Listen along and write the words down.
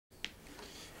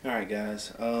Alright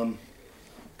guys,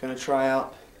 gonna try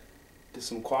out do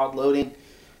some quad loading.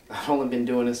 I've only been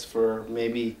doing this for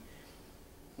maybe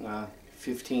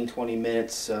 15-20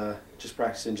 minutes, just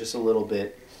practicing just a little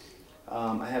bit.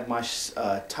 I have my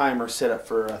timer set up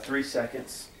for 3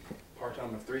 seconds, part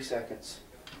time of 3 seconds.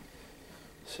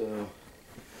 So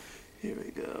here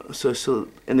we go. So still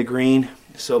in the green.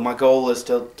 So my goal is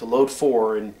to load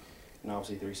 4 in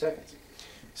obviously 3 seconds.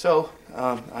 So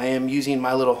I am using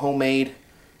my little homemade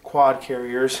quad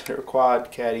carriers or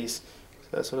quad caddies. So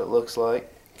that's what it looks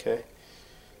like. Okay.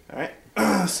 Alright.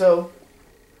 So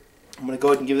I'm going to go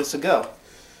ahead and give this a go.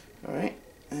 Alright.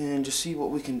 And just see what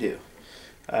we can do.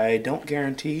 I don't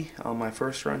guarantee on my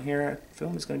first run here at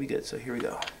film it's going to be good. So here we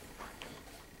go.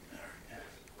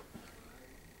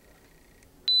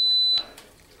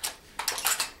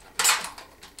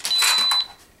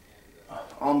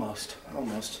 Almost.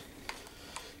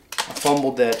 I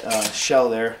fumbled that shell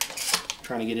there,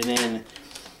 trying to get it in.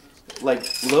 Like,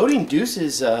 loading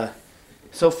deuces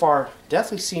so far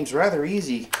definitely seems rather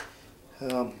easy.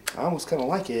 I almost kind of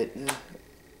like it.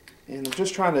 And I'm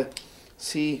just trying to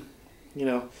see, you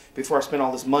know, before I spend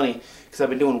all this money, because I've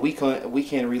been doing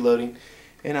weekend reloading.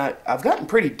 And I've gotten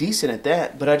pretty decent at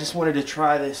that, but I just wanted to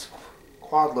try this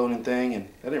quad loading thing, and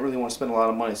I didn't really want to spend a lot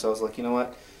of money, so I was like, you know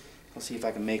what? I'll see if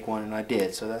I can make one, and I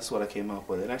did. So that's what I came up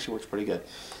with. It actually works pretty good.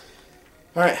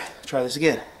 Alright, try this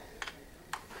again.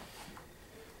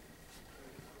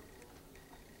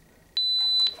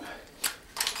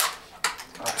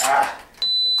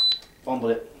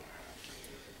 Fumbled it.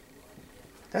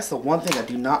 That's the one thing I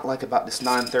do not like about this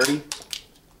 930.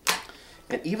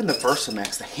 And even the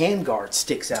Versamax, the handguard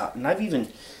sticks out. And I've even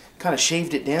kind of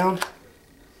shaved it down.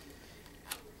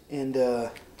 And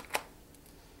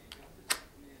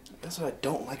that's what I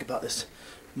don't like about this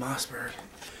Mossberg.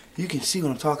 You can see what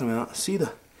I'm talking about. See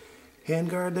the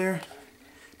handguard there?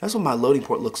 That's what my loading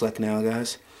port looks like now,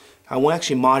 guys. I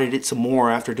actually modded it some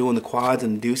more after doing the quads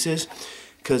and the deuces,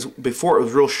 because before it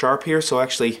was real sharp here, so I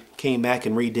actually came back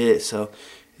and redid it. So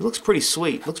it looks pretty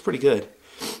sweet. It looks pretty good.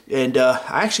 And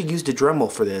I actually used a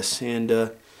Dremel for this, and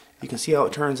you can see how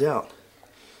it turns out.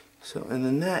 So, and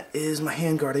then that is my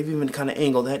handguard. I've even kind of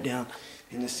angled that down,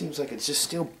 and it seems like it's just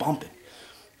still bumping.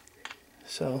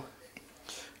 So,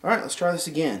 alright, let's try this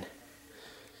again.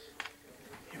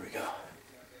 Here we go.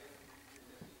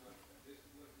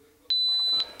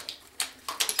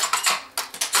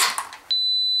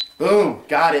 Boom,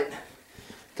 got it.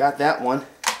 Got that one.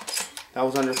 That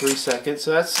was under 3 seconds.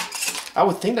 So that's, I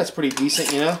would think that's pretty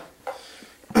decent, you know.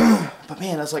 But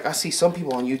man, that's like, I see some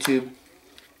people on YouTube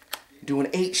doing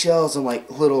 8 shells in like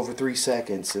a little over 3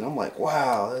 seconds, and I'm like,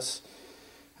 wow,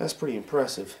 that's pretty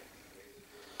impressive.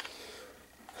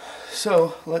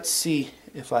 So let's see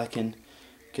if I can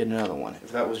get another one,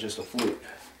 if that was just a fluke.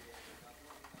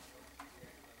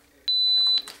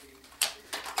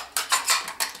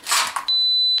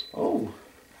 Oh,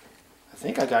 I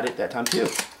think I got it that time too.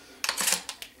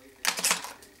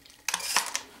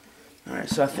 Alright,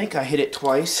 so I think I hit it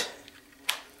twice.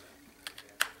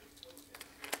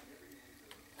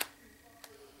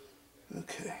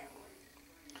 Okay,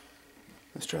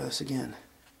 let's try this again.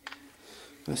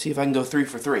 Let's see if I can go 3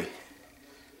 for 3.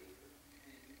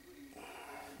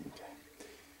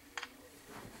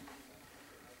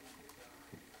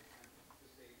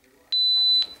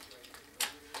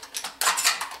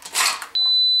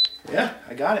 Yeah,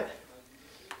 I got it.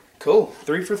 Cool,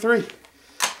 3 for 3.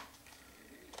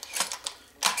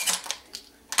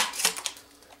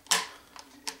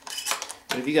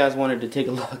 And if you guys wanted to take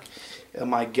a look at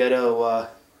my ghetto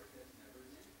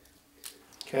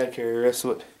CAD carrier, that's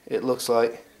what it looks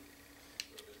like.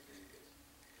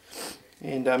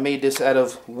 And I made this out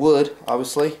of wood,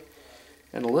 obviously,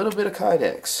 and a little bit of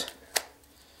Kydex.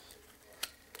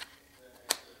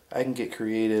 I can get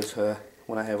creative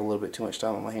when I have a little bit too much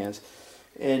time on my hands.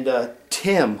 And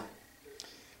Tim,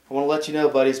 I want to let you know,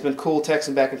 buddy, it's been cool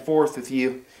texting back and forth with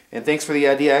you. And thanks for the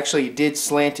idea. Actually, you did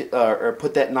slant it or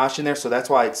put that notch in there, so that's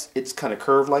why it's kind of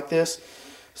curved like this.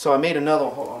 So I made another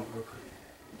one. Hold on real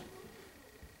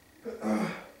quick.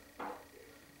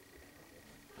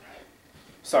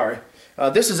 Sorry.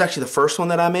 This is actually the first one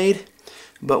that I made.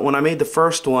 But when I made the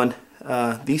first one,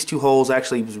 these 2 holes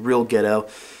actually was real ghetto.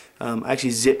 I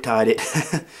actually zip tied it.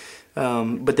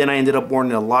 But then I ended up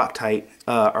wearing a Loctite,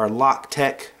 or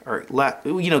Loctech, or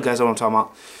you know guys know what I'm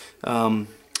talking about.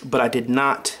 But I did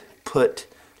not put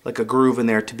like a groove in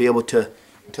there to be able to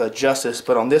adjust this.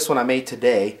 But on this one I made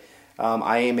today,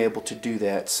 I am able to do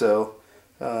that. So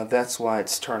that's why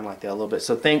it's turned like that a little bit.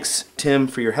 So thanks, Tim,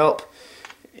 for your help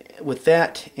with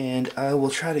that. And I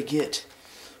will try to get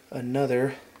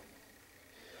another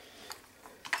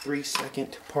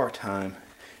 3-second par time.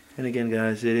 And again,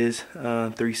 guys, it is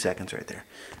 3 seconds right there.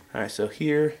 All right, so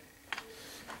here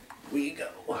we go.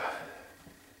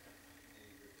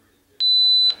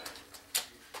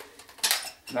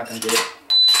 Not gonna get it.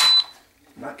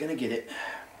 Not gonna get it.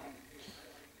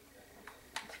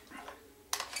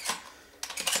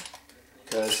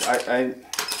 Because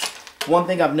one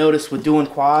thing I've noticed with doing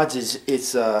quads is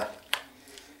it's at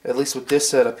least with this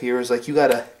setup here is like you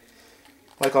gotta,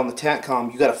 like on the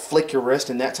Tatcom, you gotta flick your wrist,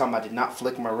 and that time I did not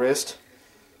flick my wrist.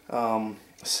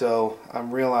 So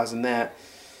I'm realizing that.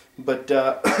 But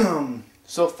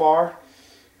so far,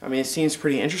 I mean, it seems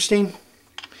pretty interesting.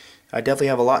 I definitely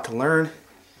have a lot to learn.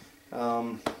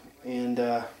 I'm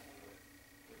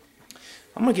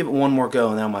going to give it one more go,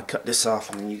 and then I'm going to cut this off,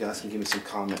 and then you guys can give me some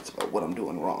comments about what I'm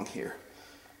doing wrong here.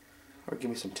 Or give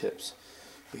me some tips.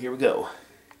 But here we go.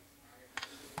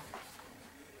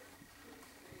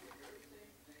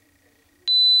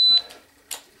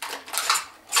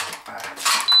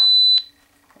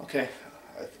 Okay.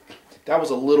 That was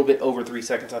a little bit over 3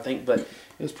 seconds, I think, but it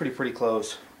was pretty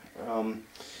close.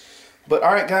 But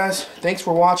alright, guys, thanks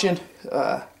for watching.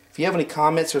 If you have any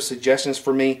comments or suggestions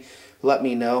for me, let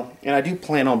me know. And I do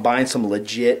plan on buying some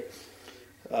legit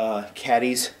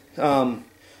caddies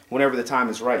whenever the time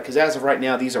is right. Because as of right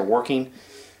now, these are working.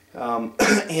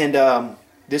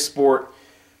 This sport,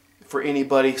 for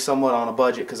anybody somewhat on a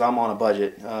budget, because I'm on a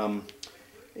budget,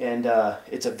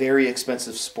 it's a very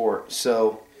expensive sport.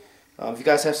 So if you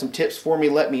guys have some tips for me,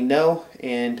 let me know.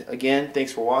 And again,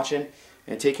 thanks for watching.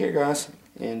 And take care, guys.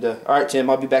 And alright, Tim,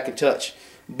 I'll be back in touch.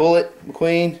 Bullet,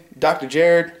 McQueen, Dr.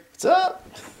 Jared, what's up?